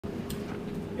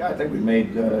Yeah, I think we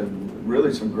made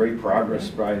really some great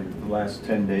progress by the last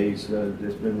 10 days.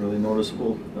 It's been really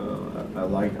noticeable. I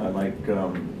like you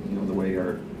know, the way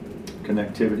our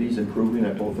connectivity is improving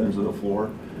at both ends of the floor.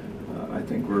 I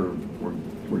think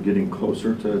we're getting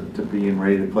closer to being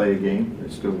ready to play a game.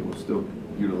 We'll still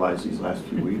utilize these last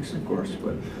few weeks, of course,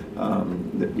 but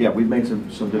yeah, we've made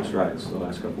some good strides the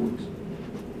last couple weeks.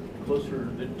 Closer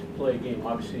to play a game.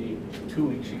 Obviously, 2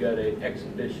 weeks you got an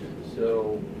exhibition.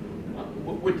 So,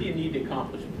 what do you need to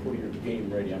accomplish before you're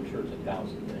game ready? I'm sure it's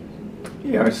 1,000 things.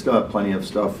 Yeah, I still have plenty of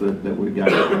stuff that we've got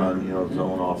to run. You know,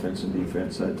 zone offense and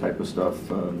defense, that type of stuff.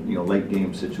 You know, late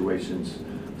game situations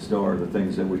still are the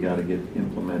things that we got to get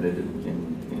implemented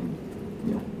and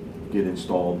you know, get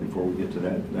installed before we get to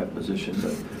that position.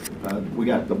 But we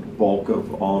got the bulk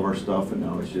of all of our stuff, and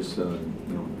now it's just you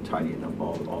know, tidying up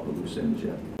all the loose ends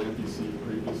yet. NBC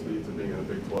previously to being in a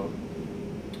Big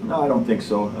 12? No, I don't think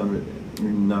so. I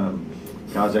mean,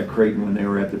 I was at Creighton when they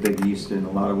were at the Big East, and a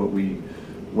lot of what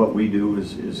we do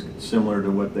is similar to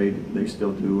what they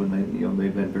still do, and you know,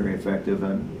 they've been very effective.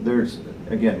 And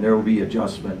there will be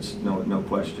adjustments, no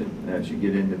question, as you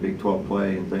get into Big 12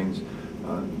 play and things.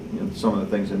 You know, some of the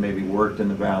things that maybe worked in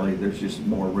the Valley, there's just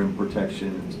more rim protection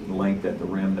and length at the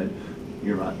rim that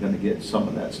you're not going to get some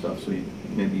of that stuff. So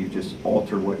maybe you just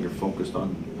alter what you're focused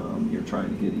on. You're trying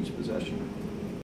to get each possession.